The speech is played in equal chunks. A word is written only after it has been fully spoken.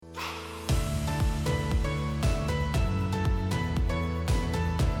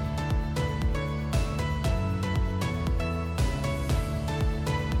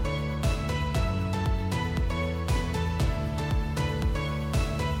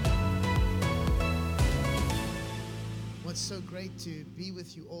It's so great to be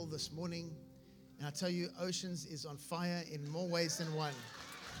with you all this morning. And I tell you, Oceans is on fire in more ways than one.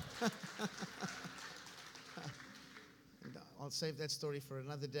 And I'll save that story for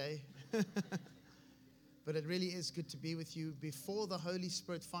another day. But it really is good to be with you. Before the Holy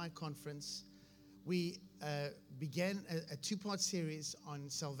Spirit Fire Conference, we began a two-part series on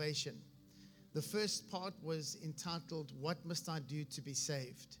salvation. The first part was entitled, "What Must I Do to Be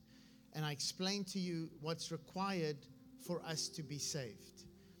Saved?" And I explained to you what's required for us to be saved.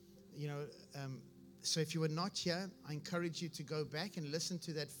 So if you were not here, I encourage you to go back and listen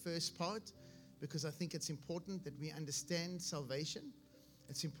to that first part, because I think it's important that we understand salvation.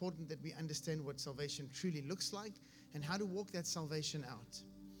 It's important that we understand what salvation truly looks like and how to walk that salvation out.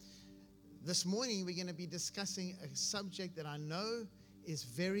 This morning, we're going to be discussing a subject that I know is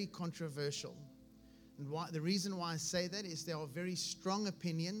very controversial. And the reason why I say that is there are very strong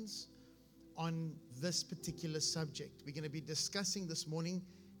opinions on this particular subject. We're going to be discussing this morning,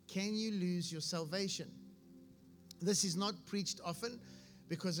 can you lose your salvation? This is not preached often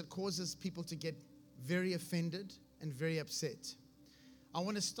because it causes people to get very offended and very upset. I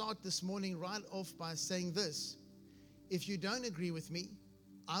want to start this morning right off by saying this. If you don't agree with me,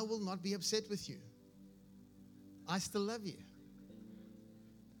 I will not be upset with you. I still love you.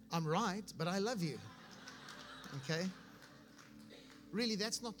 I'm right, but I love you. Okay? Really,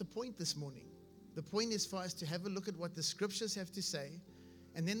 that's not the point this morning. The point is for us to have a look at what the scriptures have to say.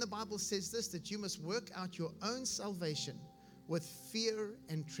 And then the Bible says this, that you must work out your own salvation with fear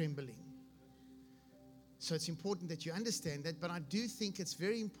and trembling. So it's important that you understand that. But I do think it's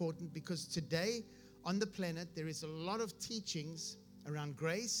very important because today on the planet, there is a lot of teachings around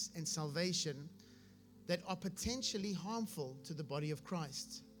grace and salvation that are potentially harmful to the body of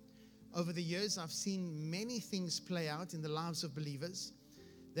Christ. Over the years, I've seen many things play out in the lives of believers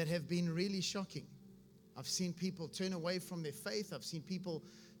that have been really shocking. I've seen people turn away from their faith. I've seen people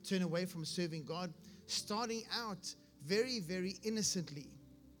turn away from serving God, starting out very, very innocently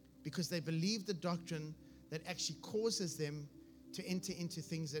because they believe the doctrine that actually causes them to enter into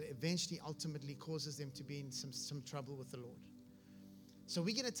things that eventually, ultimately causes them to be in some trouble with the Lord. So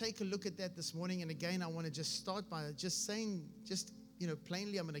we're going to take a look at that this morning. And again, I want to just start by just saying,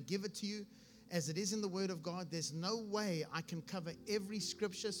 plainly, I'm going to give it to you as it is in the Word of God. There's no way I can cover every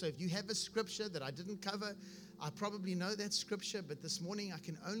scripture. So if you have a scripture that I didn't cover, I probably know that scripture. But this morning, I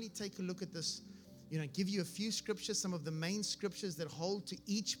can only take a look at this, give you a few scriptures, some of the main scriptures that hold to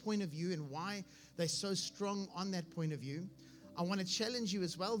each point of view and why they're so strong on that point of view. I want to challenge you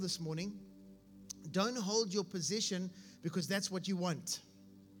as well this morning. Don't hold your position because that's what you want.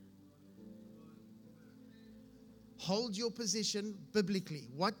 Hold your position biblically.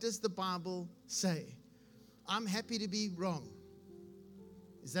 What does the Bible say? I'm happy to be wrong.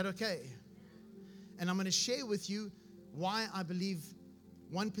 Is that okay? And I'm going to share with you why I believe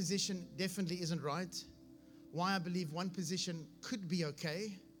one position definitely isn't right, why I believe one position could be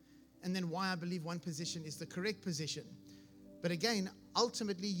okay, and then why I believe one position is the correct position. But again,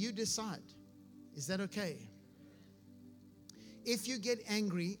 ultimately, you decide. Is that okay? If you get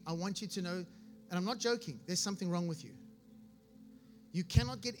angry, I want you to know, and I'm not joking, there's something wrong with you. You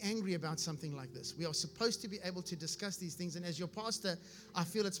cannot get angry about something like this. We are supposed to be able to discuss these things. And as your pastor, I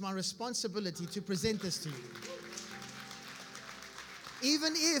feel it's my responsibility to present this to you.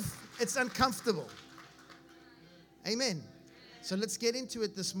 Even if it's uncomfortable. Amen. So let's get into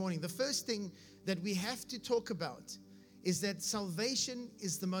it this morning. The first thing that we have to talk about is that salvation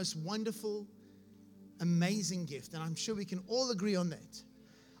is the most wonderful, amazing gift. And I'm sure we can all agree on that.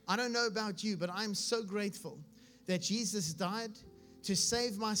 I don't know about you, but I'm so grateful that Jesus died to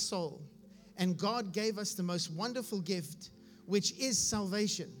save my soul. And God gave us the most wonderful gift, which is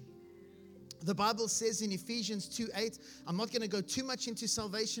salvation. The Bible says in Ephesians 2:8, I'm not going to go too much into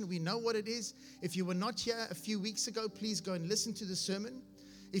salvation. We know what it is. If you were not here a few weeks ago, please go and listen to the sermon.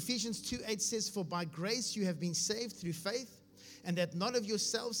 Ephesians 2:8 says, "For by grace you have been saved through faith, and that not of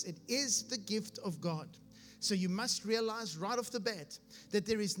yourselves, it is the gift of God." So you must realize right off the bat that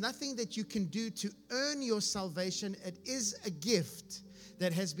there is nothing that you can do to earn your salvation. It is a gift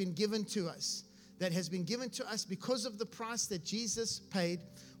that has been given to us. That has been given to us because of the price that Jesus paid.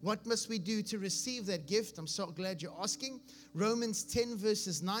 What must we do to receive that gift? I'm so glad you're asking. Romans 10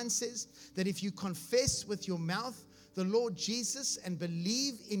 verses 9 says that if you confess with your mouth the Lord Jesus and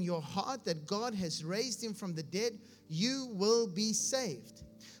believe in your heart that God has raised him from the dead, you will be saved.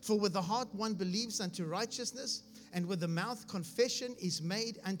 For with the heart one believes unto righteousness, and with the mouth confession is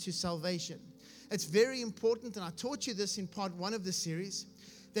made unto salvation. It's very important, and I taught you this in part 1 of the series,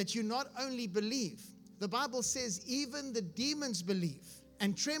 that you not only believe. The Bible says even the demons believe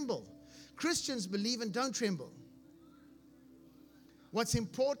and tremble. Christians believe and don't tremble. What's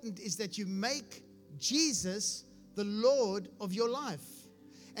important is that you make Jesus the Lord of your life.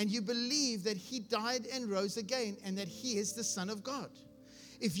 And you believe that He died and rose again and that He is the Son of God.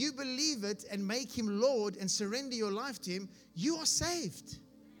 If you believe it and make Him Lord and surrender your life to Him, you are saved.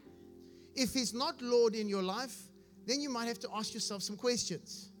 If He's not Lord in your life, then you might have to ask yourself some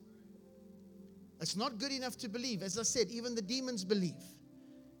questions. It's not good enough to believe. As I said, even the demons believe.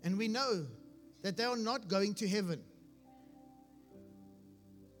 And we know that they are not going to heaven.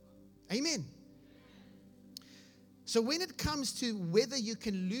 Amen. So when it comes to whether you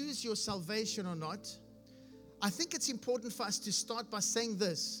can lose your salvation or not, I think it's important for us to start by saying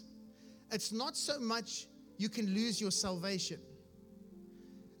this. It's not so much you can lose your salvation.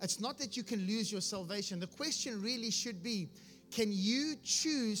 It's not that you can lose your salvation. The question really should be, can you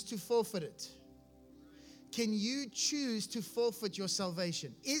choose to forfeit it? Can you choose to forfeit your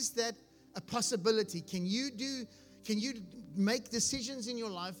salvation? Is that a possibility? Can you make decisions in your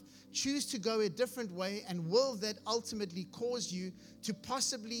life, choose to go a different way, and will that ultimately cause you to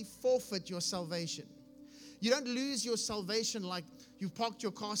possibly forfeit your salvation? You don't lose your salvation like you've parked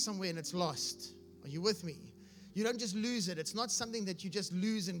your car somewhere and it's lost. Are you with me? You don't just lose it. It's not something that you just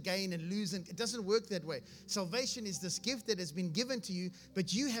lose and gain and lose. And it doesn't work that way. Salvation is this gift that has been given to you,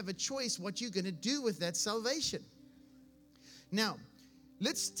 but you have a choice what you're going to do with that salvation. Now,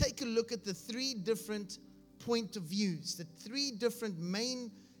 let's take a look at the three different point of views, the three different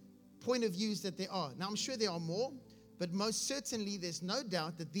main point of views that there are. Now, I'm sure there are more, but most certainly there's no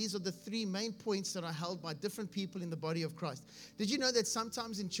doubt that these are the three main points that are held by different people in the body of Christ. Did you know that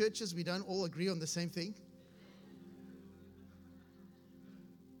sometimes in churches we don't all agree on the same thing?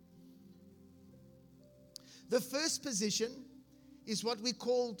 The first position is what we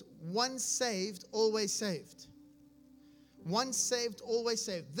called once saved, always saved. Once saved, always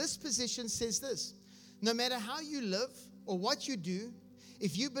saved. This position says this: no matter how you live or what you do,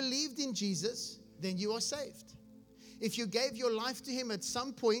 if you believed in Jesus, then you are saved. If you gave your life to Him at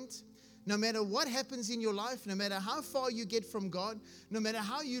some point, no matter what happens in your life, no matter how far you get from God, no matter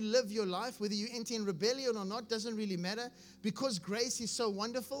how you live your life, whether you enter in rebellion or not, doesn't really matter. Because grace is so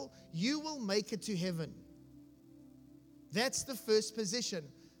wonderful, you will make it to heaven. That's the first position.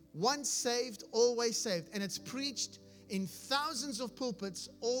 Once saved, always saved. And it's preached in thousands of pulpits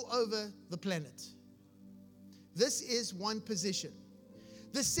all over the planet. This is one position.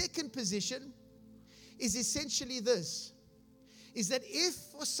 The second position is essentially this, is that if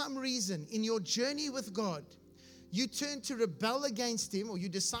for some reason in your journey with God, you turn to rebel against Him, or you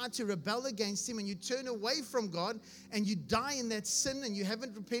decide to rebel against Him and you turn away from God and you die in that sin and you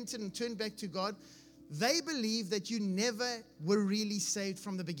haven't repented and turned back to God, they believe that you never were really saved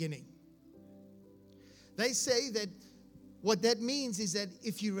from the beginning. They say that what that means is that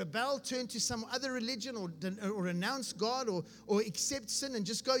if you rebel, turn to some other religion or renounce God or accept sin and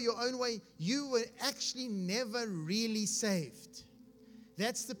just go your own way, you were actually never really saved.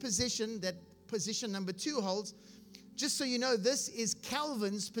 That's the position that position number 2 holds. Just so you know, this is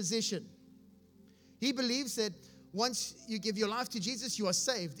Calvin's position. He believes that once you give your life to Jesus, you are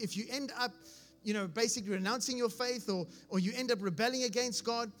saved. If you end up basically renouncing your faith or you end up rebelling against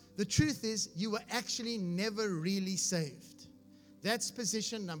God, the truth is you were actually never really saved. That's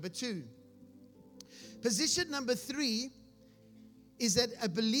position number 2. Position number 3 is that a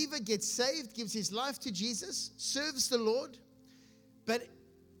believer gets saved, gives his life to Jesus, serves the Lord, but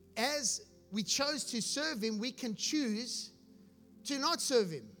as we chose to serve Him, we can choose to not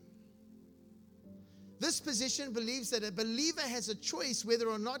serve Him. This position believes that a believer has a choice whether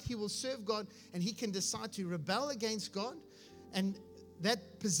or not he will serve God, and he can decide to rebel against God. And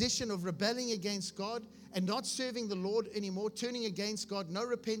that position of rebelling against God and not serving the Lord anymore, turning against God, no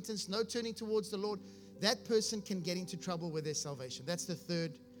repentance, no turning towards the Lord, that person can get into trouble with their salvation. That's the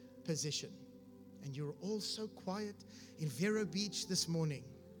third position. And you're all so quiet in Vero Beach this morning.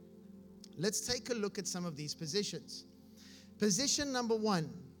 Let's take a look at some of these positions. Position number 1,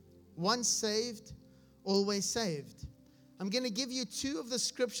 once saved, always saved. I'm going to give you 2 of the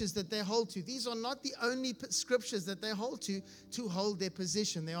scriptures that they hold to. These are not the only scriptures that they hold to hold their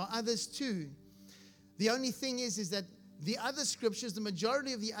position. There are others too. The only thing is that the other scriptures, the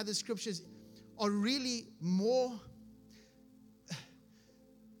majority of the other scriptures are really more,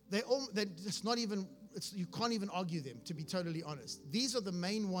 it's not even, you can't even argue them, to be totally honest. These are the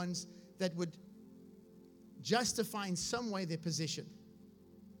main ones that would justify in some way their position.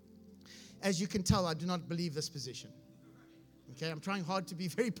 As you can tell, I do not believe this position. Okay, I'm trying hard to be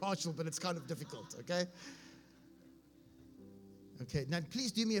very partial, but it's kind of difficult, okay? Okay, now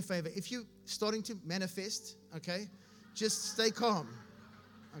please do me a favor. If you're starting to manifest, okay, just stay calm,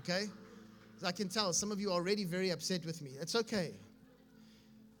 okay? I can tell some of you are already very upset with me. It's okay.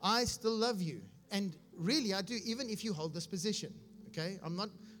 I still love you. And really, I do, even if you hold this position. Okay?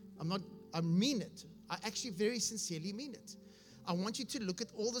 I mean it. I actually very sincerely mean it. I want you to look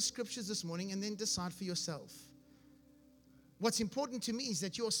at all the scriptures this morning and then decide for yourself. What's important to me is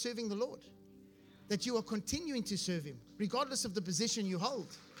that you are serving the Lord, that you are continuing to serve Him, regardless of the position you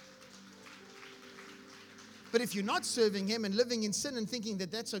hold. But if you're not serving Him and living in sin and thinking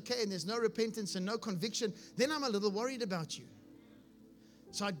that that's okay and there's no repentance and no conviction, then I'm a little worried about you.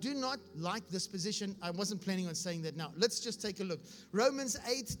 So I do not like this position. I wasn't planning on saying that now. Let's just take a look. Romans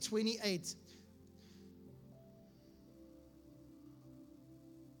 8:28.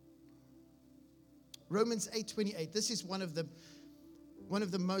 Romans 8:28. This is one of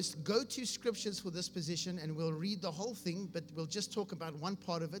the most go-to scriptures for this position, and we'll read the whole thing, but we'll just talk about one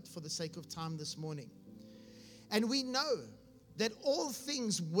part of it for the sake of time this morning. And we know that all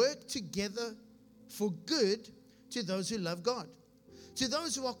things work together for good to those who love God, to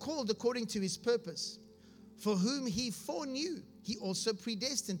those who are called according to His purpose, for whom He foreknew, He also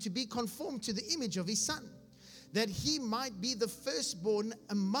predestined to be conformed to the image of His Son, that He might be the firstborn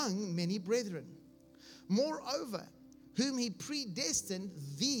among many brethren. Moreover, whom He predestined,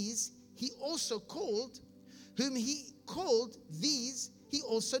 these He also called. Whom He called, these He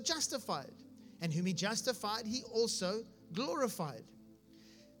also justified. And whom He justified, He also glorified.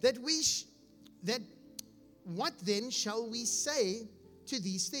 That what then shall we say to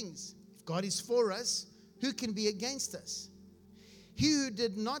these things? If God is for us, who can be against us? He who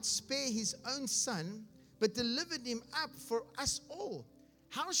did not spare His own Son, but delivered Him up for us all,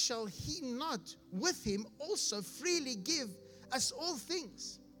 how shall He not with Him also freely give us all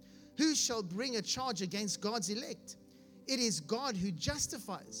things? Who shall bring a charge against God's elect? It is God who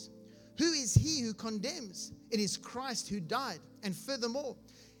justifies. Who is he who condemns? It is Christ who died, and furthermore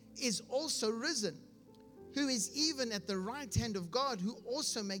is also risen, who is even at the right hand of God, who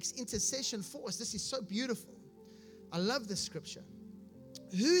also makes intercession for us. This is so beautiful. I love this scripture.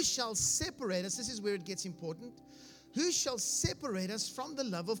 Who shall separate us? This is where it gets important. Who shall separate us from the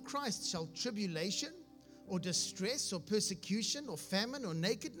love of Christ? Shall tribulation or distress or persecution or famine or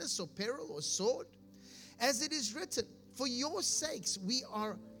nakedness or peril or sword? As it is written, for your sakes we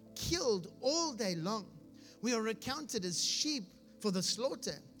are killed all day long. We are accounted as sheep for the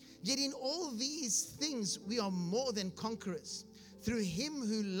slaughter. Yet in all these things we are more than conquerors through Him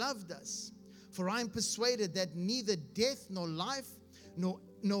who loved us. For I am persuaded that neither death nor life, nor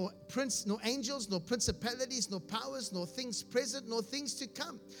angels, nor principalities, nor powers, nor things present, nor things to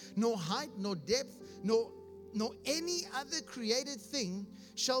come, nor height, nor depth, nor any other created thing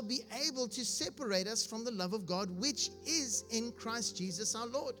shall be able to separate us from the love of God, which is in Christ Jesus our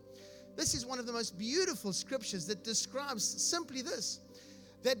Lord. This is one of the most beautiful scriptures that describes simply this,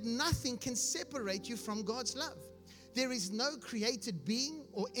 that nothing can separate you from God's love. There is no created being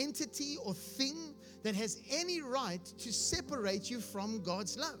or entity or thing that has any right to separate you from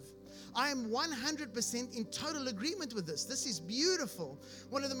God's love. I am 100% in total agreement with this. This is beautiful.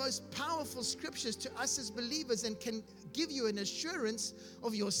 One of the most powerful scriptures to us as believers, and can give you an assurance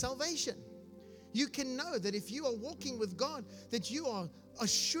of your salvation. You can know that if you are walking with God, that you are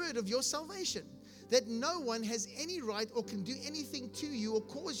assured of your salvation. That no one has any right or can do anything to you or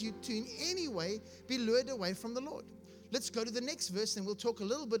cause you to in any way be lured away from the Lord. Let's go to the next verse and we'll talk a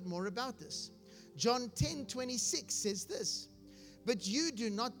little bit more about this. John 10:26 says this, but you do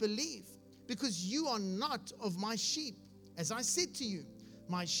not believe because you are not of my sheep. As I said to you,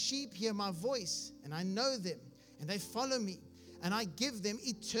 my sheep hear my voice and I know them and they follow me and I give them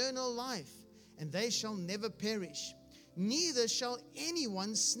eternal life and they shall never perish. Neither shall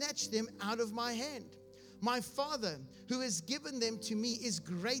anyone snatch them out of my hand. My Father, who has given them to me, is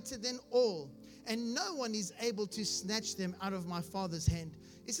greater than all, and no one is able to snatch them out of my Father's hand.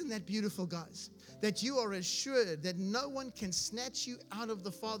 Isn't that beautiful, guys? That you are assured that no one can snatch you out of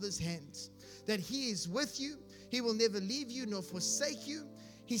the Father's hands. That He is with you. He will never leave you nor forsake you.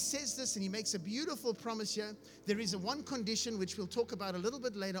 He says this and He makes a beautiful promise here. There is one condition which we'll talk about a little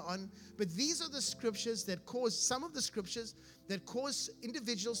bit later on, but these are the scriptures that cause, some of the scriptures that cause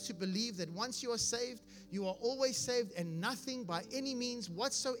individuals to believe that once you are saved, you are always saved, and nothing by any means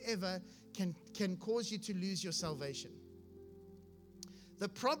whatsoever can cause you to lose your salvation. The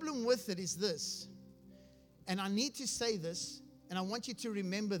problem with it is this, and I need to say this, and I want you to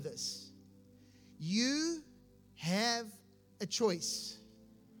remember this. You have a choice.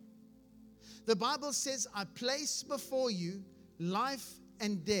 The Bible says, I place before you life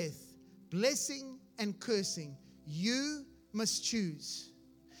and death, blessing and cursing. You must choose.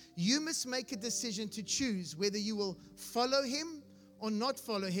 You must make a decision to choose whether you will follow Him or not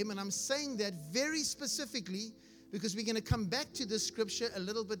follow Him. And I'm saying that very specifically because we're going to come back to this scripture a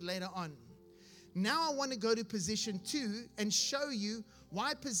little bit later on. Now I want to go to position 2 and show you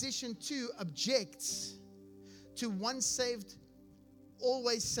why position 2 objects to once saved,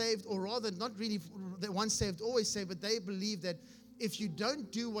 always saved, or rather not really the once saved, always saved, but they believe that if you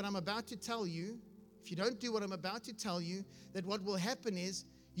don't do what I'm about to tell you, that what will happen is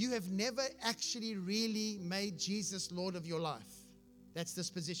you have never actually really made Jesus Lord of your life. That's this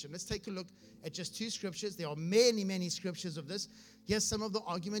position. Let's take a look at just 2 scriptures. There are many, many scriptures of this. Here's some of the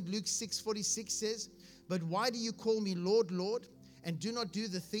argument. Luke 6:46 says, "But why do you call me Lord, Lord, and do not do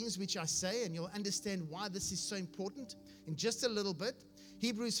the things which I say?" And you'll understand why this is so important in just a little bit.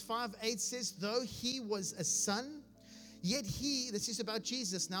 Hebrews 5:8 says, "Though he was a son, yet he," this is about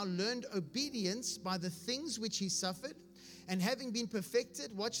Jesus now, "learned obedience by the things which he suffered. And having been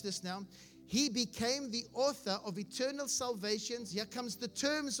perfected," watch this now, "he became the author of eternal salvation." Here comes the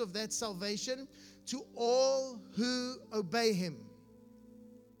terms of that salvation, "to all who obey him."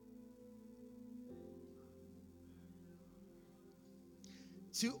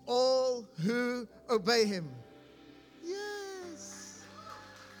 To all who obey him. Yes.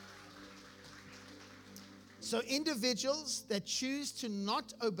 So individuals that choose to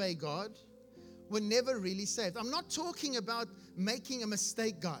not obey God were never really saved. I'm not talking about making a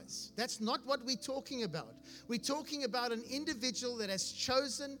mistake, guys. That's not what we're talking about. We're talking about an individual that has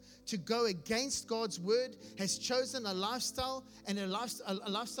chosen to go against God's word, has chosen a lifestyle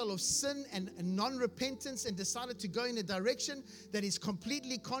of sin and non-repentance, and decided to go in a direction that is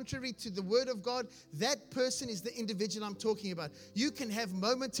completely contrary to the word of God. That person is the individual I'm talking about. You can have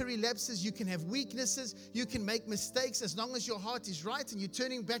momentary lapses, you can have weaknesses, you can make mistakes. As long as your heart is right and you're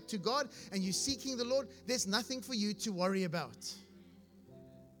turning back to God and you're seeking the Lord, there's nothing for you to worry about.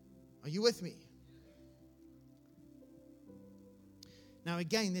 Are you with me? Now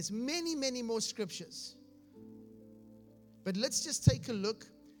again, there's many, many more scriptures. But let's just take a look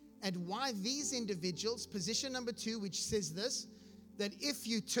at why these individuals, position number 2, which says this, that if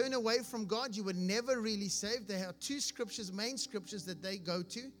you turn away from God, you were never really saved. There are 2 scriptures, main scriptures that they go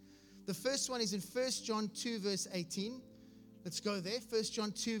to. The first one is in 1 John 2, verse 18. Let's go there. 1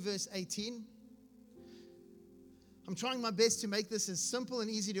 John 2, verse 18. I'm trying my best to make this as simple and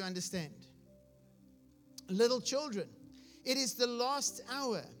easy to understand. Little children, it is the last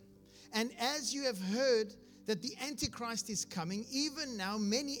hour. And as you have heard that the Antichrist is coming, even now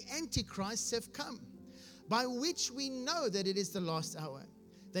many Antichrists have come, by which we know that it is the last hour.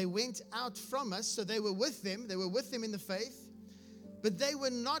 They went out from us, so they were with them in the faith, but they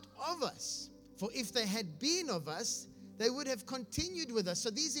were not of us. For if they had been of us, they would have continued with us.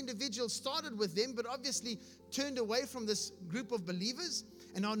 So these individuals started with them, but obviously turned away from this group of believers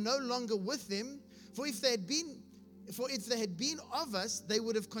and are no longer with them. For if they had been of us, they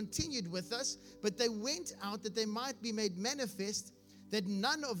would have continued with us, but they went out that they might be made manifest that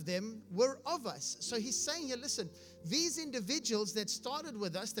none of them were of us. So he's saying here, listen, these individuals that started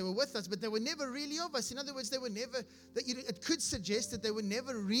with us, they were with us, but they were never really of us. In other words, it could suggest that they were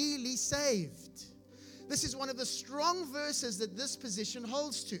never really saved. This is one of the strong verses that this position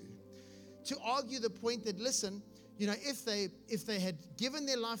holds to argue the point that, listen, if they had given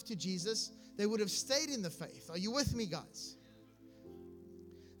their life to Jesus, they would have stayed in the faith. Are you with me, guys?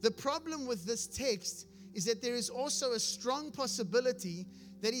 The problem with this text is that there is also a strong possibility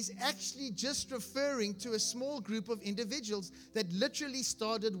that he's actually just referring to a small group of individuals that literally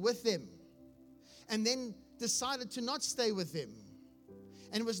started with them and then decided to not stay with them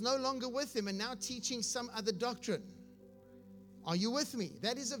and was no longer with them and now teaching some other doctrine. Are you with me?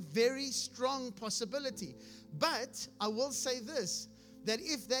 That is a very strong possibility. But I will say this, that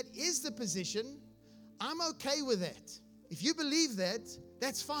if that is the position, I'm okay with that. If you believe that,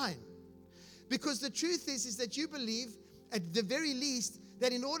 that's fine. Because the truth is that you believe, at the very least,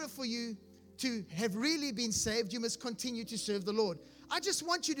 that in order for you to have really been saved, you must continue to serve the Lord. I just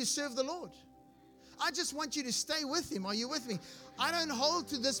want you to serve the Lord. I just want you to stay with him. Are you with me? I don't hold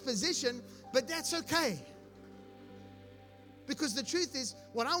to this position, but that's okay. Because the truth is,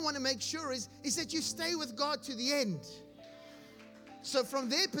 what I want to make sure is that you stay with God to the end. So from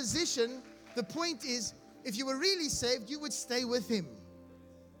their position, the point is, if you were really saved, you would stay with him.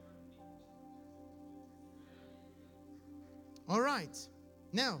 All right.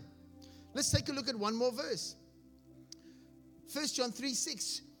 Now, let's take a look at one more verse. 1 John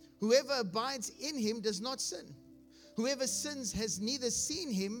 3:6. Whoever abides in him does not sin. Whoever sins has neither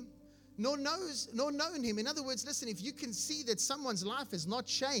seen him nor known him. In other words, listen, if you can see that someone's life has not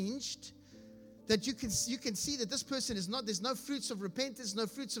changed, that you can see that this person there's no fruits of repentance, no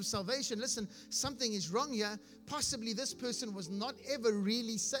fruits of salvation. Listen, something is wrong here. Possibly this person was not ever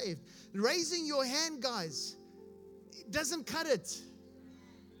really saved. Raising your hand, guys, It doesn't cut it.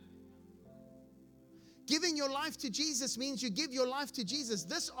 Giving your life to Jesus means you give your life to Jesus.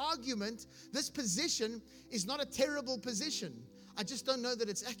 This argument, this position is not a terrible position. I just don't know that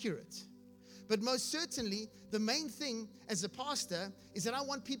it's accurate. But most certainly, the main thing as a pastor is that I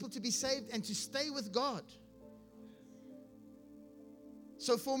want people to be saved and to stay with God.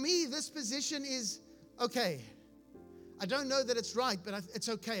 So for me, this position is okay. I don't know that it's right, but it's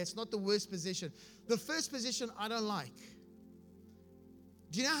okay. It's not the worst position. The first position I don't like.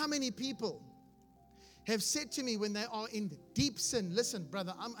 Do you know how many people have said to me when they are in deep sin, listen,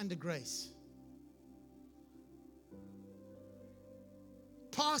 brother, I'm under grace.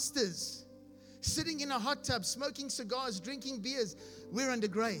 Pastors sitting in a hot tub, smoking cigars, drinking beers, we're under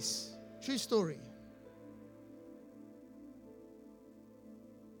grace. True story.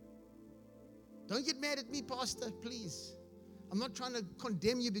 Don't get mad at me, pastor, please. I'm not trying to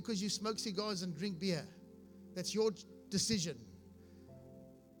condemn you because you smoke cigars and drink beer. That's your decision.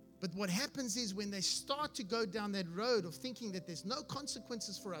 But what happens is when they start to go down that road of thinking that there's no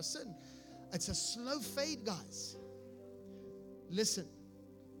consequences for our sin, it's a slow fade, guys. Listen,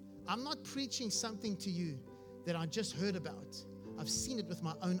 I'm not preaching something to you that I just heard about. I've seen it with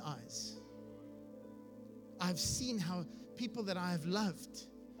my own eyes. I've seen how people that I have loved,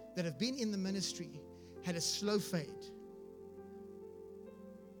 that have been in the ministry, had a slow fade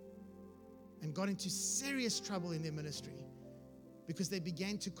and got into serious trouble in their ministry because they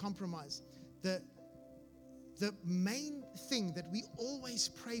began to compromise. The main thing that we always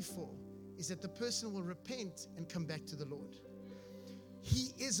pray for is that the person will repent and come back to the Lord.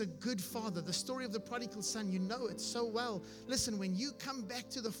 He is a good father. The story of the prodigal son, you know it so well. Listen, when you come back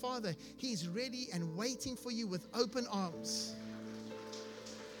to the Father, He's ready and waiting for you with open arms.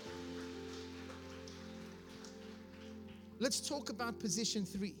 Let's talk about position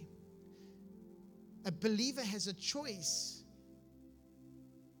 3. A believer has a choice.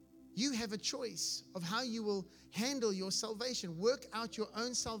 You have a choice of how you will handle your salvation. Work out your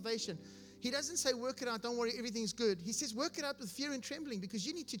own salvation. He doesn't say work it out, don't worry, everything's good. He says work it out with fear and trembling, because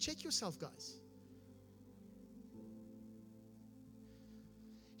you need to check yourself, guys.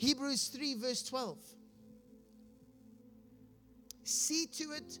 Hebrews 3 verse 12. See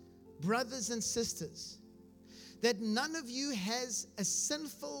to it, brothers and sisters, that none of you has a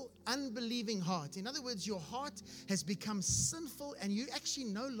sinful, unbelieving heart. In other words, your heart has become sinful and you actually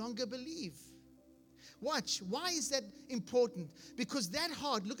no longer believe. Watch. Why is that important? Because that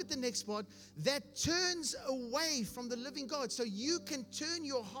heart, look at the next part, that turns away from the living God. So you can turn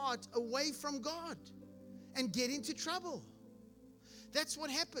your heart away from God and get into trouble. That's what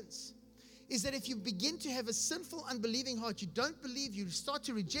happens. Is that if you begin to have a sinful, unbelieving heart, you don't believe, you start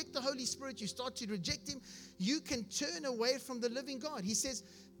to reject the Holy Spirit, you start to reject Him, you can turn away from the living God. He says,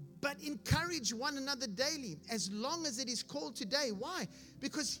 but encourage one another daily, as long as it is called today. Why?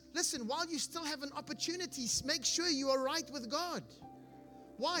 Because, listen, while you still have an opportunity, make sure you are right with God.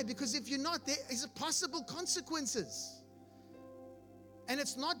 Why? Because if you're not, there is possible consequences. And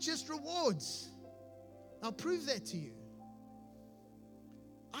it's not just rewards. I'll prove that to you.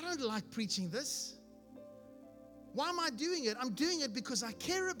 I don't like preaching this. Why am I doing it? I'm doing it because I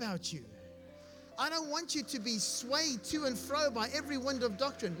care about you. I don't want you to be swayed to and fro by every wind of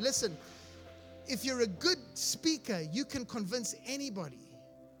doctrine. Listen, if you're a good speaker, you can convince anybody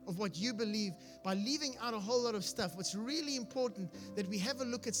of what you believe by leaving out a whole lot of stuff. What's really important that we have a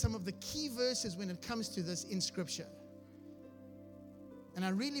look at some of the key verses when it comes to this in Scripture. And I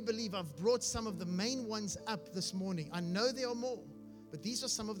really believe I've brought some of the main ones up this morning. I know there are more, but these are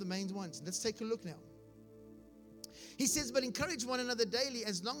some of the main ones. Let's take a look now. He says, but encourage one another daily,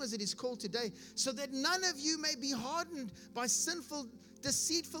 as long as it is called today, so that none of you may be hardened by sinful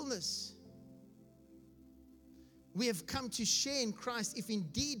deceitfulness. We have come to share in Christ if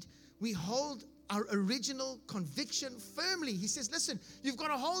indeed we hold our original conviction firmly. He says, listen, you've got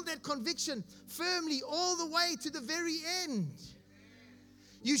to hold that conviction firmly all the way to the very end.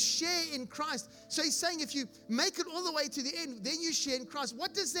 You share in Christ. So he's saying if you make it all the way to the end, then you share in Christ.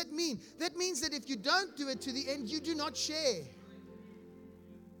 What does that mean? That means that if you don't do it to the end, you do not share.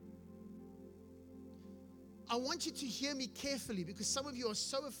 I want you to hear me carefully, because some of you are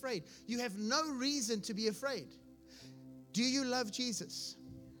so afraid. You have no reason to be afraid. Do you love Jesus?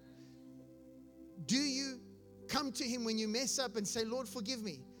 Do you come to Him when you mess up and say, Lord, forgive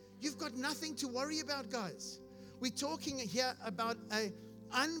me? You've got nothing to worry about, guys. We're talking here about a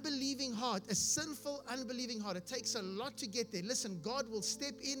unbelieving heart, a sinful, unbelieving heart. It takes a lot to get there. Listen, God will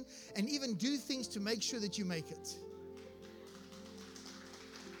step in and even do things to make sure that you make it.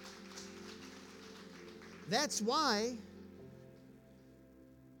 That's why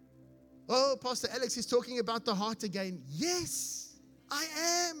Oh, Pastor Alex is talking about the heart again. Yes, I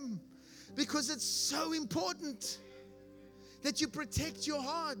am. Because it's so important that you protect your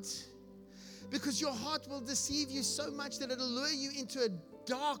heart. Because your heart will deceive you so much that it'll lure you into a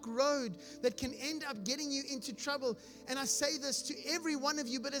dark road that can end up getting you into trouble. And I say this to every one of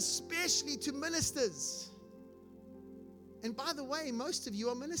you, but especially to ministers. And by the way, most of you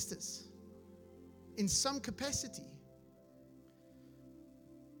are ministers in some capacity.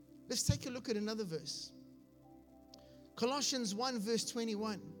 Let's take a look at another verse. Colossians 1 verse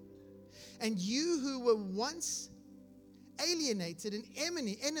 21. And you who were once alienated and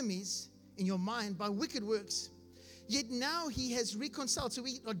enemies in your mind by wicked works, yet now he has reconciled. So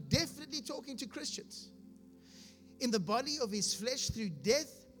we are definitely talking to Christians. In the body of his flesh through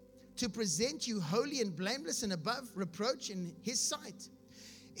death, to present you holy and blameless and above reproach in his sight.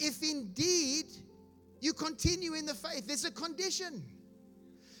 If indeed you continue in the faith, there's a condition.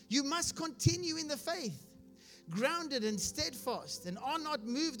 You must continue in the faith, grounded and steadfast, and are not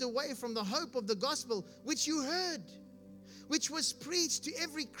moved away from the hope of the gospel which you heard, which was preached to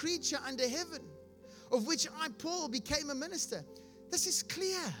every creature under heaven, of which I, Paul, became a minister. This is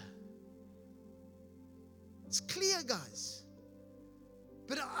clear. It's clear, guys.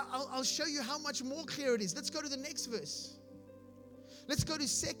 But I'll show you how much more clear it is. Let's go to the next verse. Let's go to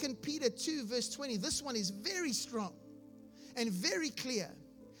 2 Peter 2, verse 20. This one is very strong and very clear.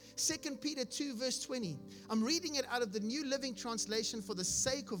 2 Peter 2 verse 20. I'm reading it out of the New Living Translation for the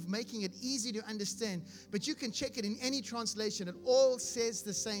sake of making it easy to understand. But you can check it in any translation. It all says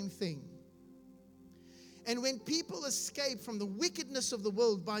the same thing. And when people escape from the wickedness of the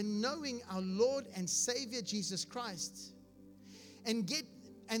world by knowing our Lord and Savior Jesus Christ, and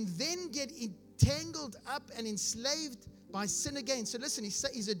then get entangled up and enslaved by sin again. So listen,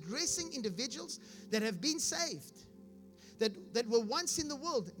 he's addressing individuals that have been saved. That were once in the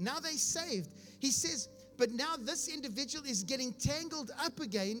world, now they're saved. He says, but now this individual is getting tangled up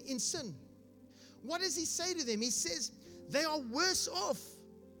again in sin. What does he say to them? He says, they are worse off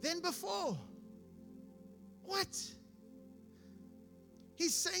than before. What?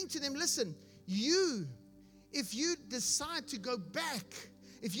 He's saying to them, listen, if you decide to go back,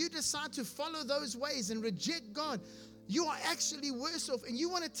 if you decide to follow those ways and reject God, you are actually worse off. And you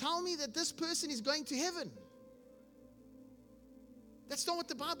want to tell me that this person is going to heaven? That's not what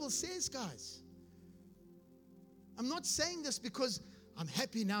the Bible says, guys. I'm not saying this because I'm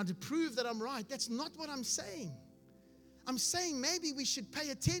happy now to prove that I'm right. That's not what I'm saying. I'm saying maybe we should pay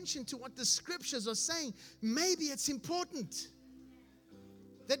attention to what the scriptures are saying. Maybe it's important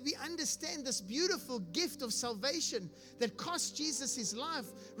that we understand this beautiful gift of salvation that cost Jesus his life,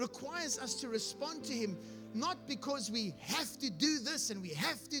 requires us to respond to him, not because we have to do this and we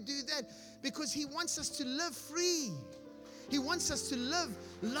have to do that, because he wants us to live free. He wants us to live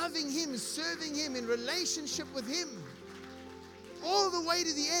loving him, serving him, in relationship with him, all the way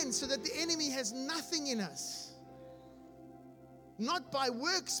to the end, so that the enemy has nothing in us. Not by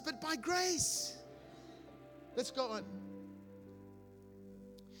works, but by grace. Let's go on.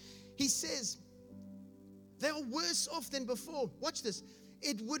 He says, they are worse off than before. Watch this.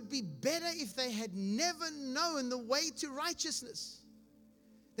 It would be better if they had never known the way to righteousness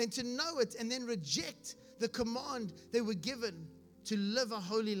than to know it and then reject the command they were given to live a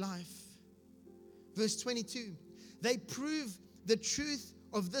holy life. Verse 22, they prove the truth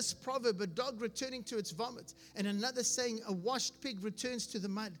of this proverb, a dog returning to its vomit, and another saying, a washed pig returns to the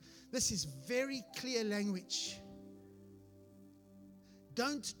mud. This is very clear language.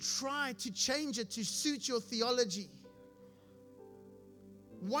 Don't try to change it to suit your theology.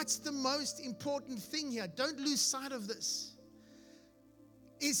 What's the most important thing here? Don't lose sight of this.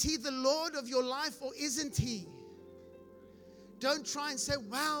 Is he the Lord of your life or isn't he? Don't try and say,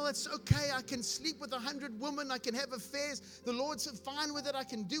 well, it's okay. I can sleep with 100 women. I can have affairs. The Lord's fine with it. I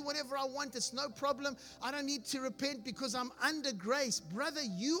can do whatever I want. It's no problem. I don't need to repent because I'm under grace. Brother,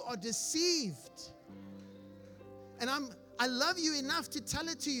 you are deceived. And I love you enough to tell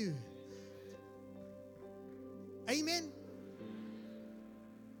it to you. Amen.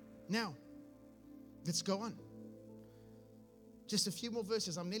 Now, let's go on. Just a few more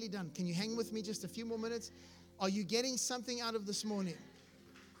verses. I'm nearly done. Can you hang with me just a few more minutes? Are you getting something out of this morning?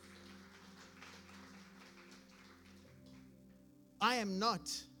 I am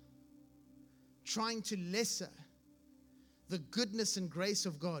not trying to lesser the goodness and grace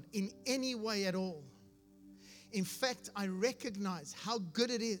of God in any way at all. In fact, I recognize how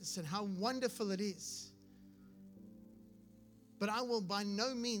good it is and how wonderful it is. But I will by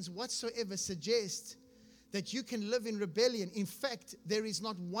no means whatsoever suggest that you can live in rebellion. In fact, there is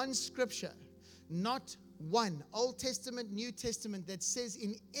not one scripture, not one, Old Testament, New Testament, that says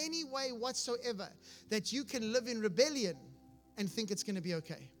in any way whatsoever that you can live in rebellion and think it's going to be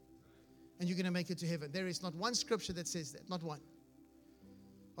okay and you're going to make it to heaven. There is not one scripture that says that, not one.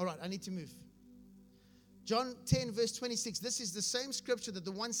 All right, I need to move. John 10, verse 26. This is the same scripture that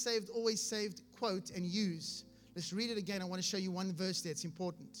the once saved, always saved quote and use. Let's read it again. I want to show you one verse there. It's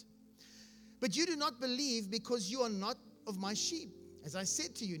important. But you do not believe because you are not of my sheep. As I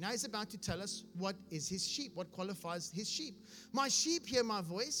said to you, now he's about to tell us what is his sheep, what qualifies his sheep. My sheep hear my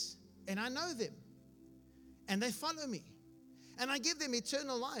voice, and I know them, and they follow me. And I give them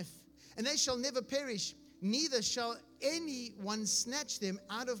eternal life, and they shall never perish, neither shall anyone snatch them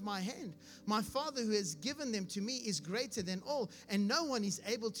out of my hand. My Father who has given them to me is greater than all, and no one is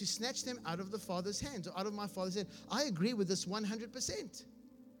able to snatch them out of the Father's hand, or out of my Father's hand. I agree with this 100%.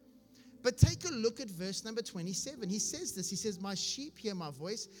 But take a look at verse number 27. He says this. He says, my sheep hear my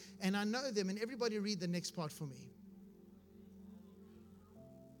voice, and I know them. And everybody read the next part for me.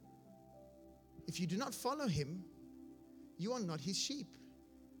 If you do not follow him, you are not his sheep.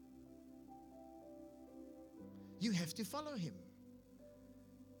 You have to follow him.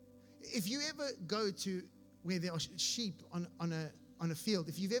 If you ever go to where there are sheep on a field,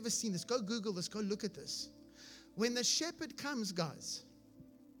 if you've ever seen this, go Google this, go look at this. When the shepherd comes, guys,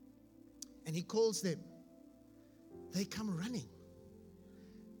 and he calls them, they come running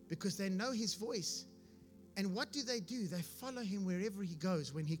because they know his voice. And what do? They follow him wherever he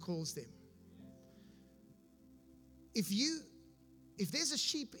goes when he calls them. If there's a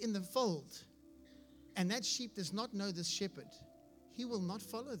sheep in the fold and that sheep does not know this shepherd, he will not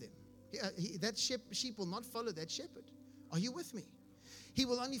follow them. That sheep will not follow that shepherd. Are you with me? He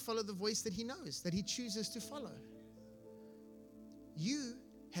will only follow the voice that he knows, that he chooses to follow. You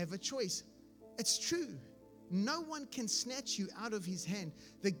have a choice. It's true. No one can snatch you out of his hand.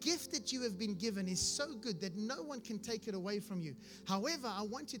 The gift that you have been given is so good that no one can take it away from you. However, I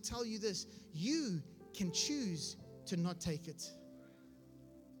want to tell you this. You can choose to not take it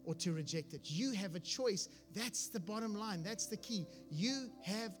or to reject it. You have a choice. That's the bottom line. That's the key. You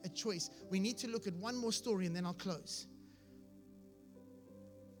have a choice. We need to look at one more story and then I'll close.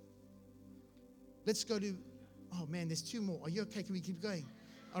 Let's go to, oh man, there's two more. Are you okay? Can we keep going?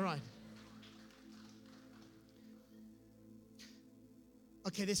 All right.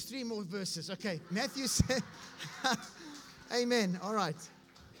 Okay, there's three more verses. Okay, Matthew said, amen. All right.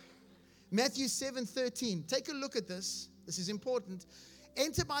 Matthew 7:13. Take a look at this. This is important.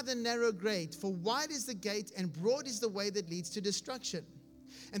 Enter by the narrow gate, for wide is the gate and broad is the way that leads to destruction.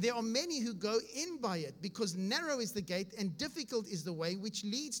 And there are many who go in by it, because narrow is the gate and difficult is the way which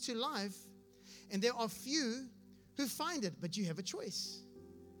leads to life. And there are few who find it, but you have a choice.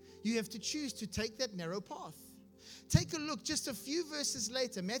 You have to choose to take that narrow path. Take a look just a few verses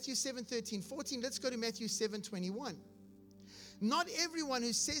later, Matthew 7:13, 14. Let's go to Matthew 7:21. Not everyone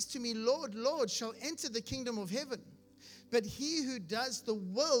who says to me, Lord, Lord, shall enter the kingdom of heaven, but he who does the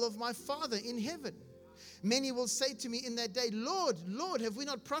will of my Father in heaven. Many will say to me in that day, Lord, Lord, have we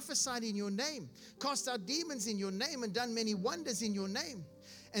not prophesied in your name, cast out demons in your name, and done many wonders in your name?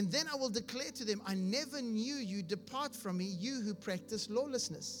 And then I will declare to them, I never knew you. Depart from me, you who practice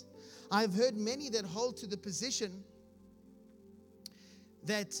lawlessness. I have heard many that hold to the position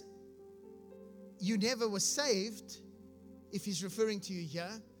that you never were saved, if he's referring to you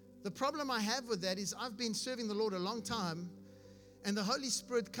here. The problem I have with that is I've been serving the Lord a long time, and the Holy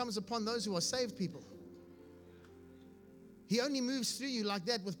Spirit comes upon those who are saved people. He only moves through you like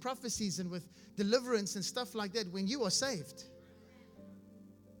that with prophecies and with deliverance and stuff like that when you are saved.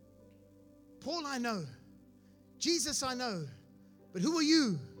 Paul I know, Jesus I know, but who are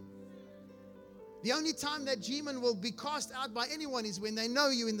you? The only time that demon will be cast out by anyone is when they know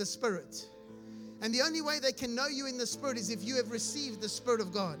you in the Spirit. And the only way they can know you in the Spirit is if you have received the Spirit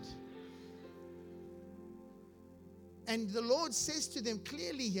of God. And the Lord says to them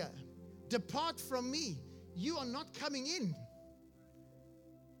clearly here, depart from me. You are not coming in.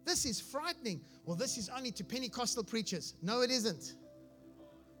 This is frightening. Well, this is only to Pentecostal preachers. No, it isn't.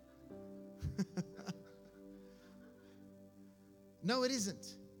 No, it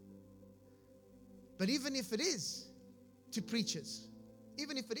isn't. But even if it is to preachers,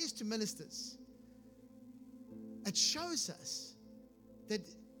 even if it is to ministers, it shows us that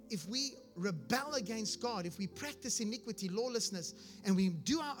if we rebel against God, if we practice iniquity, lawlessness, and we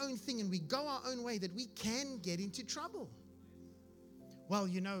do our own thing and we go our own way, that we can get into trouble. Well,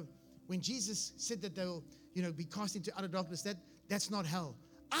 when Jesus said that they will, be cast into outer darkness, that's not hell.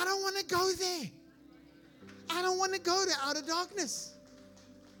 I don't want to go there. I don't want to go to outer darkness.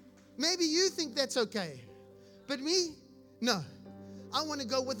 Maybe you think that's okay. But me, no. I want to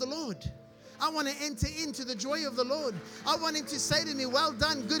go with the Lord. I want to enter into the joy of the Lord. I want Him to say to me, well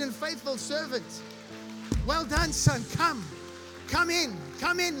done, good and faithful servant. Well done, son. Come in.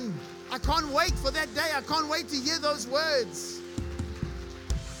 I can't wait for that day. I can't wait to hear those words.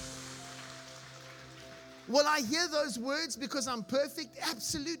 Will I hear those words because I'm perfect?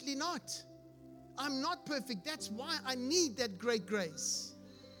 Absolutely not. I'm not perfect. That's why I need that great grace.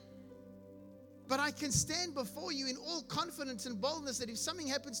 But I can stand before you in all confidence and boldness that if something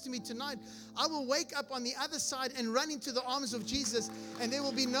happens to me tonight, I will wake up on the other side and run into the arms of Jesus, and there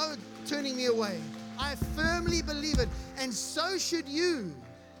will be no turning me away. I firmly believe it, and so should you.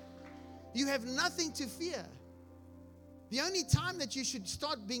 You have nothing to fear. The only time that you should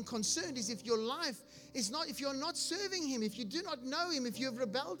start being concerned is if your life is not, if you're not serving Him, if you do not know Him, if you have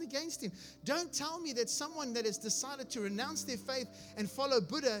rebelled against Him. Don't tell me that someone that has decided to renounce their faith and follow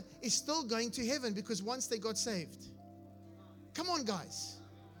Buddha is still going to heaven because once they got saved. Come on, guys.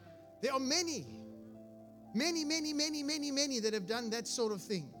 There are many that have done that sort of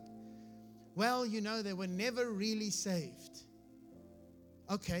thing. Well, you know, they were never really saved.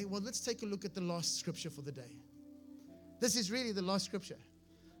 Okay, well, let's take a look at the last scripture for the day. This is really the last scripture,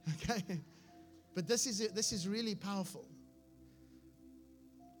 okay? But this is really powerful.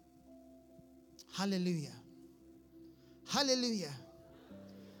 Hallelujah. Hallelujah.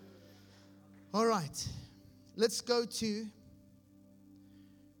 All right, let's go to,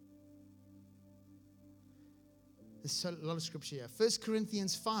 there's a lot of scripture here. 1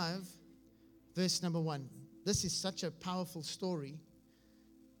 Corinthians 5, verse number 1. This is such a powerful story.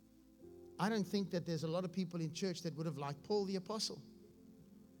 I don't think that there's a lot of people in church that would have liked Paul the Apostle.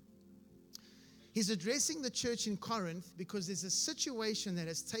 He's addressing the church in Corinth because there's a situation that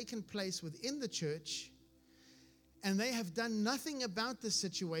has taken place within the church, and they have done nothing about the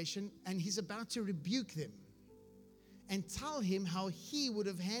situation, and he's about to rebuke them and tell him how he would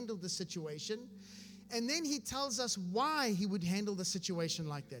have handled the situation. And then he tells us why he would handle the situation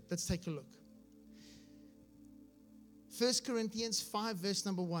like that. Let's take a look. 1 Corinthians 5, verse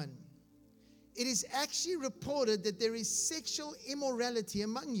number 1. It is actually reported that there is sexual immorality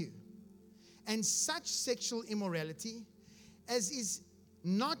among you, and such sexual immorality as is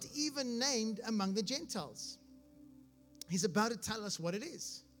not even named among the Gentiles. He's about to tell us what it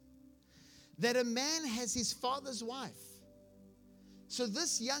is. That a man has his father's wife. So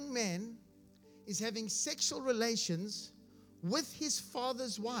this young man is having sexual relations with his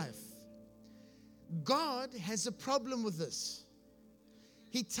father's wife. God has a problem with this.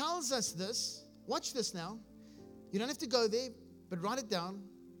 He tells us this. Watch this now. You don't have to go there, but write it down.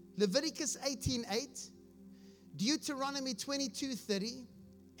 Leviticus 18:8, Deuteronomy 22:30,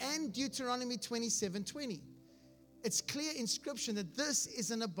 and Deuteronomy 27:20. It's clear in Scripture that this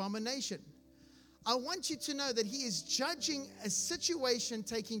is an abomination. I want you to know that he is judging a situation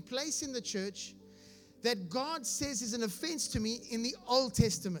taking place in the church that God says is an offense to me in the Old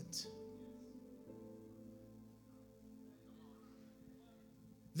Testament.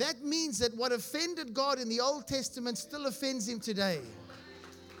 That means that what offended God in the Old Testament still offends Him today.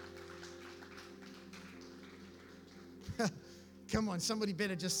 Come on, somebody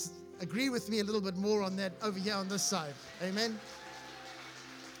better just agree with me a little bit more on that over here on this side. Amen.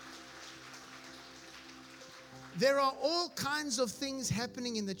 There are all kinds of things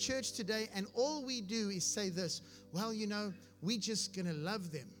happening in the church today, and all we do is say this, well, you know, we're just going to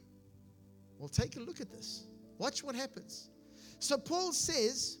love them. Well, take a look at this. Watch what happens. So Paul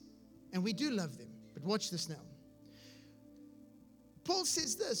says, and we do love them, but watch this now. Paul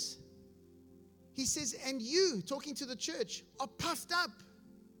says this. He says, and you, talking to the church, are puffed up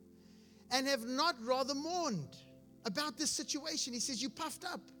and have not rather mourned about this situation. He says, you puffed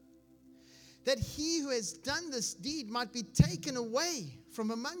up, that he who has done this deed might be taken away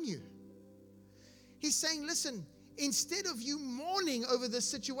from among you. He's saying, listen, instead of you mourning over this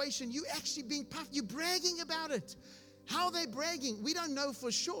situation, you actually being puffed, you're bragging about it. How are they bragging? We don't know for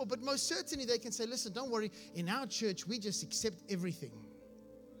sure, but most certainly they can say, listen, don't worry. In our church, we just accept everything.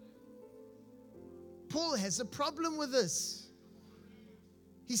 Paul has a problem with this.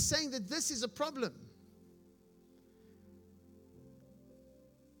 He's saying that this is a problem.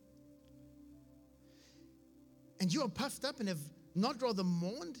 And you are puffed up and have not rather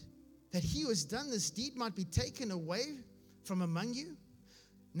mourned that he who has done this deed might be taken away from among you?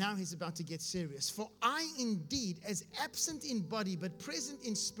 Now he's about to get serious. For I indeed, as absent in body but present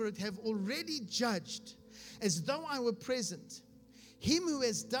in spirit, have already judged, as though I were present, him who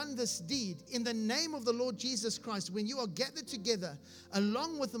has done this deed in the name of the Lord Jesus Christ, when you are gathered together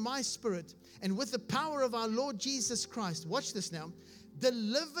along with my spirit and with the power of our Lord Jesus Christ. Watch this now.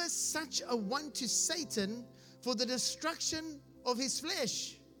 Deliver such a one to Satan for the destruction of his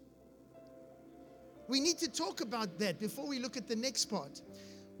flesh. We need to talk about that before we look at the next part.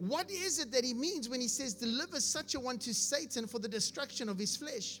 What is it that he means when he says, deliver such a one to Satan for the destruction of his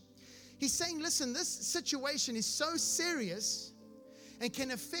flesh? He's saying, listen, this situation is so serious and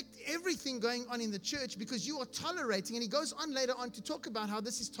can affect everything going on in the church because you are tolerating. And he goes on later on to talk about how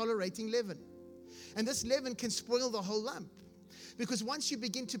this is tolerating leaven. And this leaven can spoil the whole lump. Because once you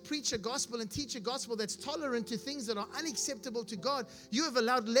begin to preach a gospel and teach a gospel that's tolerant to things that are unacceptable to God, you have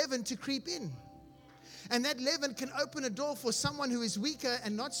allowed leaven to creep in. And that leaven can open a door for someone who is weaker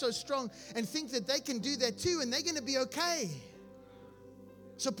and not so strong and think that they can do that too and they're going to be okay.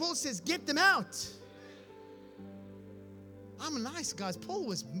 So Paul says, get them out. I'm nice, guys. Paul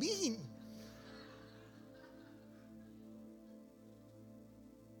was mean.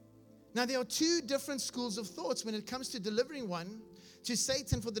 Now, there are two different schools of thoughts when it comes to delivering one to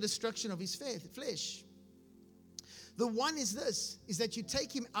Satan for the destruction of his flesh. The one is this, is that you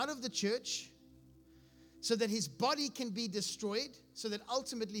take him out of the church so that his body can be destroyed, so that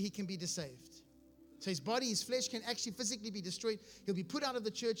ultimately he can be deceived. So his body, his flesh can actually physically be destroyed. He'll be put out of the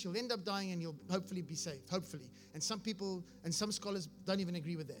church, he'll end up dying, and he'll hopefully be saved, hopefully. And some people and some scholars don't even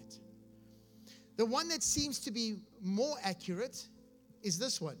agree with that. The one that seems to be more accurate is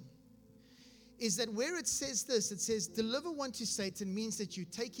this one. Is that where it says this, it says, deliver one to Satan means that you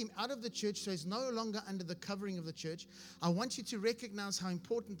take him out of the church so he's no longer under the covering of the church. I want you to recognize how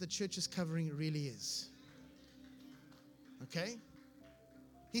important the church's covering really is. Okay?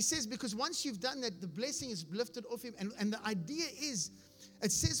 He says, because once you've done that, the blessing is lifted off him. And the idea is,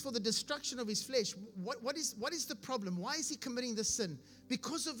 it says for the destruction of his flesh. What is the problem? Why is he committing this sin?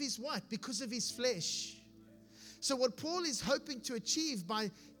 Because of his what? Because of his flesh. So what Paul is hoping to achieve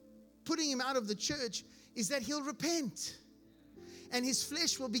by putting him out of the church is that he'll repent. And his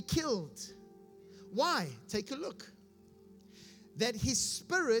flesh will be killed. Why? Take a look. That his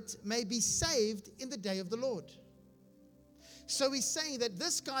spirit may be saved in the day of the Lord. So he's saying that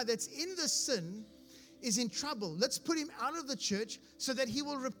this guy that's in the sin is in trouble. Let's put him out of the church so that he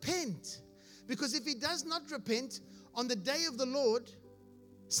will repent. Because if he does not repent on the day of the Lord,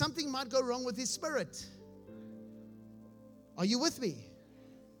 something might go wrong with his spirit. Are you with me?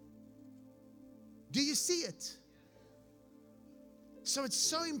 Do you see it? So it's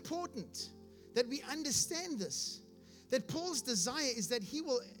so important that we understand this. That Paul's desire is that he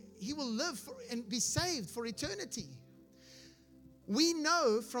will live and be saved for eternity. We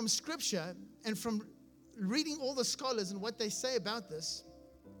know from Scripture and from reading all the scholars and what they say about this,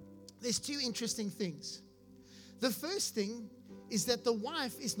 there's two interesting things. The first thing is that the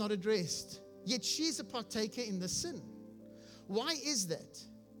wife is not addressed, yet she's a partaker in the sin. Why is that?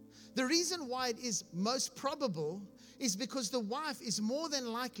 The reason why it is most probable is because the wife is more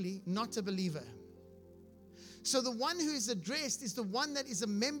than likely not a believer. So the one who is addressed is the one that is a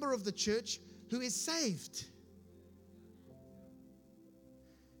member of the church who is saved.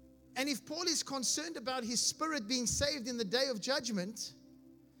 And if Paul is concerned about his spirit being saved in the day of judgment,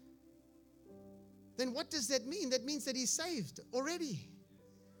 then what does that mean? That means that he's saved already.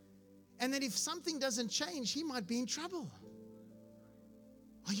 And that if something doesn't change, he might be in trouble.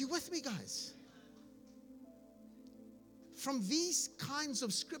 Are you with me, guys? From these kinds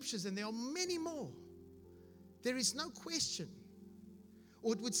of scriptures, and there are many more, there is no question,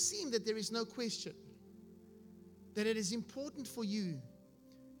 or it would seem that there is no question, that it is important for you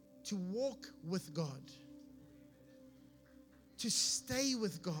to walk with God, to stay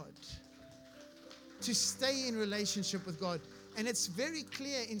with God, to stay in relationship with God. And it's very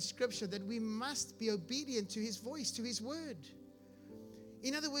clear in Scripture that we must be obedient to His voice, to His word.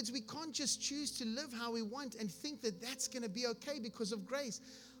 In other words, we can't just choose to live how we want and think that that's going to be okay because of grace.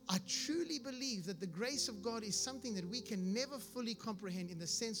 I truly believe that the grace of God is something that we can never fully comprehend, in the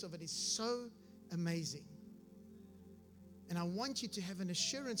sense of it is so amazing. And I want you to have an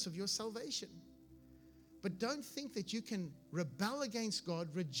assurance of your salvation. But don't think that you can rebel against God,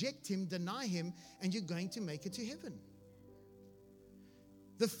 reject Him, deny Him, and you're going to make it to heaven.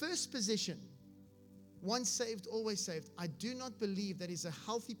 The first position, once saved, always saved, I do not believe that is a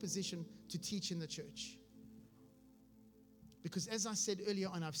healthy position to teach in the church. Because as I said earlier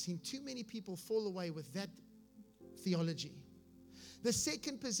on, I've seen too many people fall away with that theology. The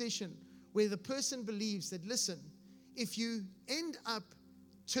second position, where the person believes that, listen, if you end up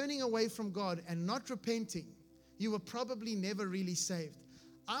turning away from God and not repenting, you were probably never really saved.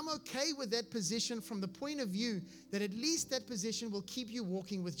 I'm okay with that position from the point of view that at least that position will keep you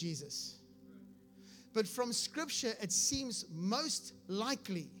walking with Jesus. But from Scripture, it seems most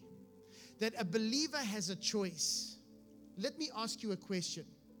likely that a believer has a choice. Let me ask you a question.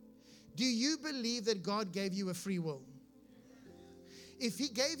 Do you believe that God gave you a free will? If he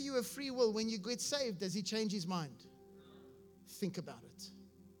gave you a free will when you get saved, does he change his mind? Think about it.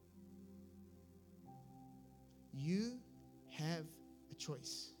 You have a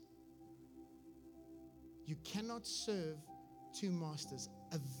choice. You cannot serve two masters.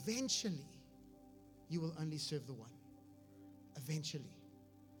 Eventually, you will only serve the one. Eventually.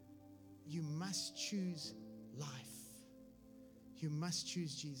 You must choose life. You must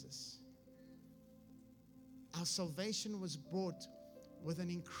choose Jesus. Our salvation was bought with an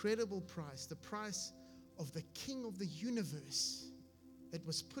incredible price, the price of the King of the universe that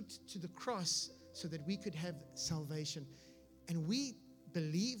was put to the cross so that we could have salvation. And we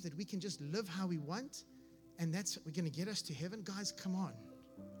believe that we can just live how we want, and that's we're going to get us to heaven. Guys, come on.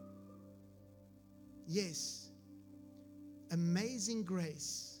 Yes. Amazing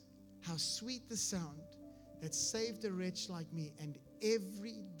grace. How sweet the sound that saved a wretch like me. And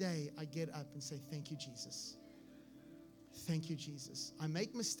every day I get up and say, thank you, Jesus. Thank you, Jesus. I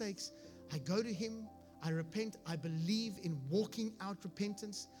make mistakes. I go to him. I repent. I believe in walking out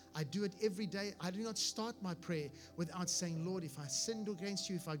repentance. I do it every day. I do not start my prayer without saying, Lord, if I sinned against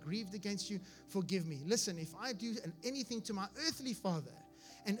you, if I grieved against you, forgive me. Listen, if I do anything to my earthly father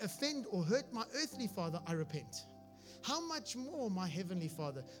and offend or hurt my earthly father, I repent. How much more my heavenly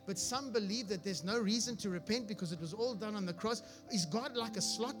Father? But some believe that there's no reason to repent because it was all done on the cross. Is God like a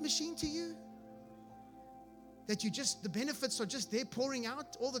slot machine to you? That the benefits are just there pouring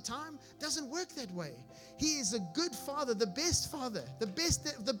out all the time? Doesn't work that way. He is a good Father, the best Father, the best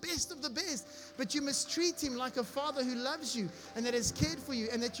of the best. But you must treat him like a Father who loves you and that has cared for you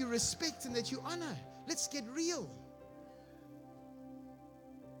and that you respect and that you honor. Let's get real.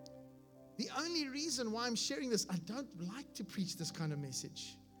 The only reason why I'm sharing this, I don't like to preach this kind of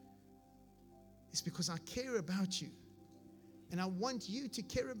message, is because I care about you. And I want you to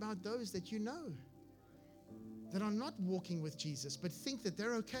care about those that you know that are not walking with Jesus, but think that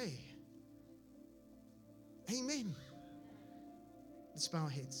they're okay. Amen. Let's bow our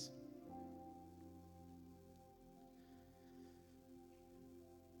heads.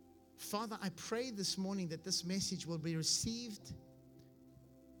 Father, I pray this morning that this message will be received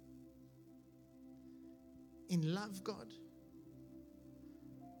in love, God.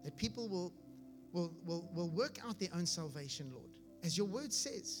 That people will work out their own salvation, Lord, as your word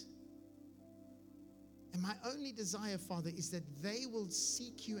says. And my only desire, Father, is that they will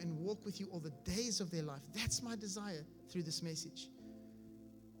seek you and walk with you all the days of their life. That's my desire through this message.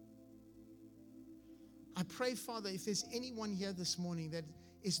 I pray, Father, if there's anyone here this morning that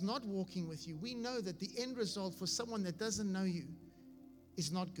is not walking with you, we know that the end result for someone that doesn't know you is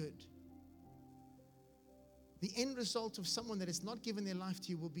not good. The end result of someone that has not given their life to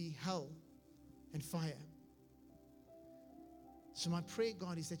you will be hell and fire. So my prayer,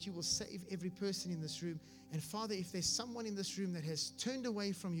 God, is that you will save every person in this room. And Father, if there's someone in this room that has turned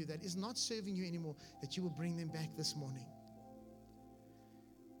away from you, that is not serving you anymore, that you will bring them back this morning.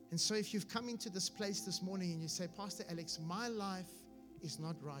 And so if you've come into this place this morning and you say, Pastor Alex, my life is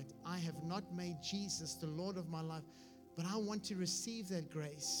not right. I have not made Jesus the Lord of my life, but I want to receive that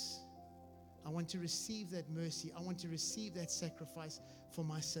grace. I want to receive that mercy. I want to receive that sacrifice for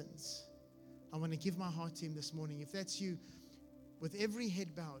my sins. I want to give my heart to him this morning. If that's you, with every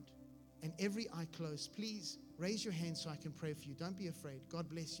head bowed and every eye closed, please raise your hand so I can pray for you. Don't be afraid. God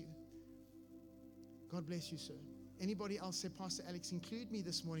bless you. God bless you, sir. Anybody else say, Pastor Alex, include me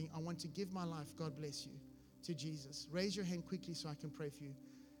this morning. I want to give my life, God bless you, to Jesus. Raise your hand quickly so I can pray for you.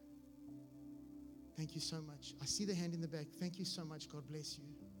 Thank you so much. I see the hand in the back. Thank you so much. God bless you.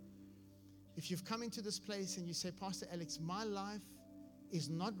 If you've come into this place and you say, Pastor Alex, my life is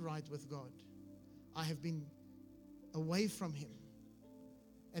not right with God. I have been away from him.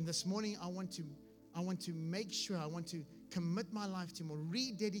 And this morning I want to make sure, I want to commit my life to him or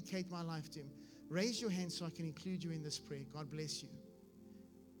rededicate my life to him. Raise your hand so I can include you in this prayer. God bless you.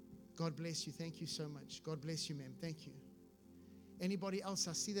 God bless you. Thank you so much. God bless you, ma'am. Thank you. Anybody else?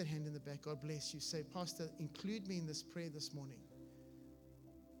 I see that hand in the back. God bless you. Say, Pastor, include me in this prayer this morning.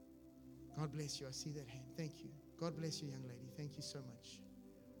 God bless you. I see that hand. Thank you. God bless you, young lady. Thank you so much.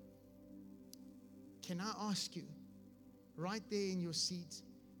 Can I ask you, right there in your seat,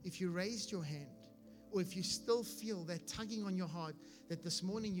 if you raised your hand, or if you still feel that tugging on your heart that this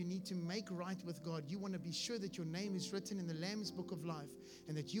morning you need to make right with God, you want to be sure that your name is written in the Lamb's Book of Life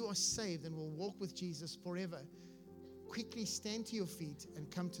and that you are saved and will walk with Jesus forever, quickly stand to your feet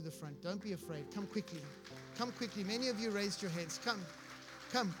and come to the front. Don't be afraid. Come quickly. Come quickly. Many of you raised your hands. Come.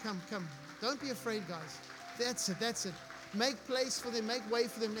 Don't be afraid, guys. That's it. Make place for them. Make way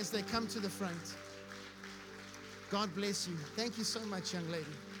for them as they come to the front. God bless you. Thank you so much, young lady.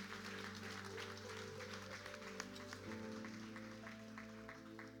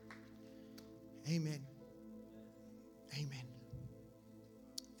 Amen. Amen.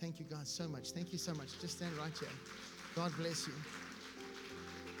 Thank you guys so much. Thank you so much. Just stand right here. God bless you.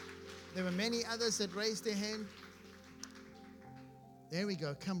 There were many others that raised their hand. There we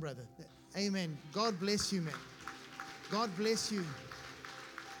go. Come, brother. Amen. God bless you, man. God bless you.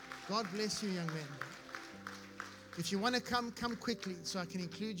 God bless you, young man. If you want to come quickly so I can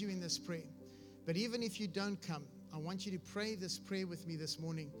include you in this prayer. But even if you don't come, I want you to pray this prayer with me this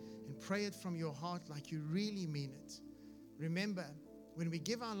morning and pray it from your heart like you really mean it. Remember, when we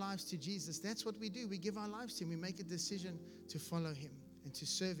give our lives to Jesus, that's what we do. We give our lives to Him. We make a decision to follow Him and to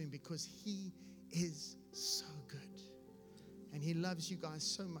serve Him because He is so good. And He loves you guys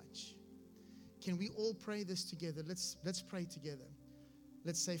so much. Can we all pray this together? Let's pray together.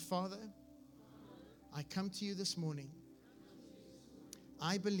 Let's say, Father, I come to you this morning.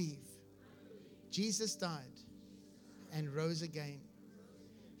 I believe Jesus died and rose again.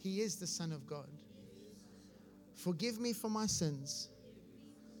 He is the Son of God. Forgive me for my sins.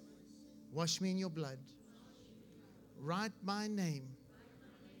 Wash me in your blood. Write my name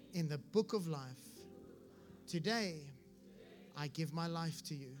in the book of life. Today, I give my life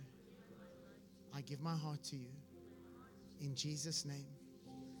to you. I give my heart to you. In Jesus' name.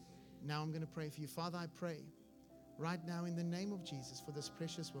 Now I'm going to pray for you. Father, I pray right now in the name of Jesus for this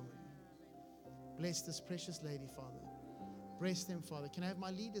precious woman. Bless this precious lady, Father. Bless them, Father. Can I have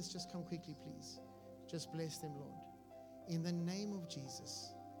my leaders just come quickly, please? Just bless them, Lord. In the name of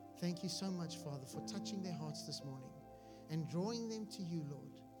Jesus. Thank you so much, Father, for touching their hearts this morning and drawing them to you,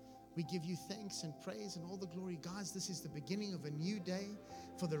 Lord. We give you thanks and praise and all the glory. Guys, this is the beginning of a new day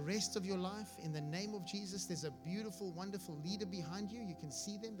for the rest of your life. In the name of Jesus, there's a beautiful, wonderful leader behind you. You can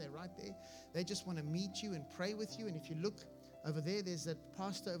see them. They're right there. They just want to meet you and pray with you. And if you look over there, there's that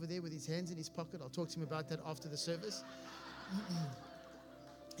pastor over there with his hands in his pocket. I'll talk to him about that after the service.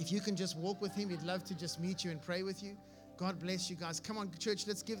 If you can just walk with him, he'd love to just meet you and pray with you. God bless you guys. Come on, church,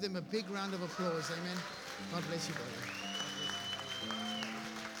 let's give them a big round of applause. Amen. God bless you, brother.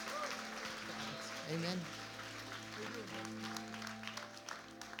 Amen.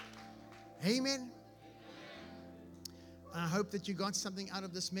 Amen. I hope that you got something out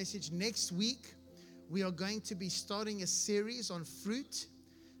of this message. Next week, we are going to be starting a series on fruit,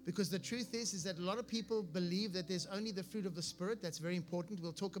 because the truth is that a lot of people believe that there's only the fruit of the Spirit. That's very important.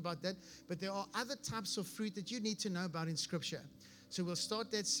 We'll talk about that. But there are other types of fruit that you need to know about in Scripture. So we'll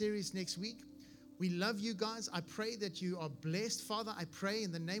start that series next week. We love you guys. I pray that you are blessed. Father, I pray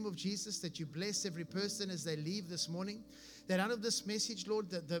in the name of Jesus that you bless every person as they leave this morning. That out of this message, Lord,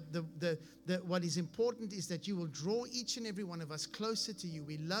 what is important is that you will draw each and every one of us closer to you.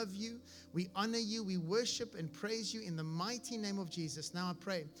 We love you. We honor you. We worship and praise you in the mighty name of Jesus. Now I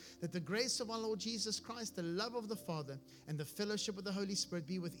pray that the grace of our Lord Jesus Christ, the love of the Father, and the fellowship of the Holy Spirit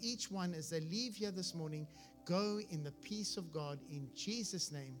be with each one as they leave here this morning. Go in the peace of God in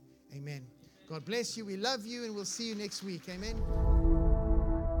Jesus' name. Amen. God bless you. We love you, and we'll see you next week. Amen.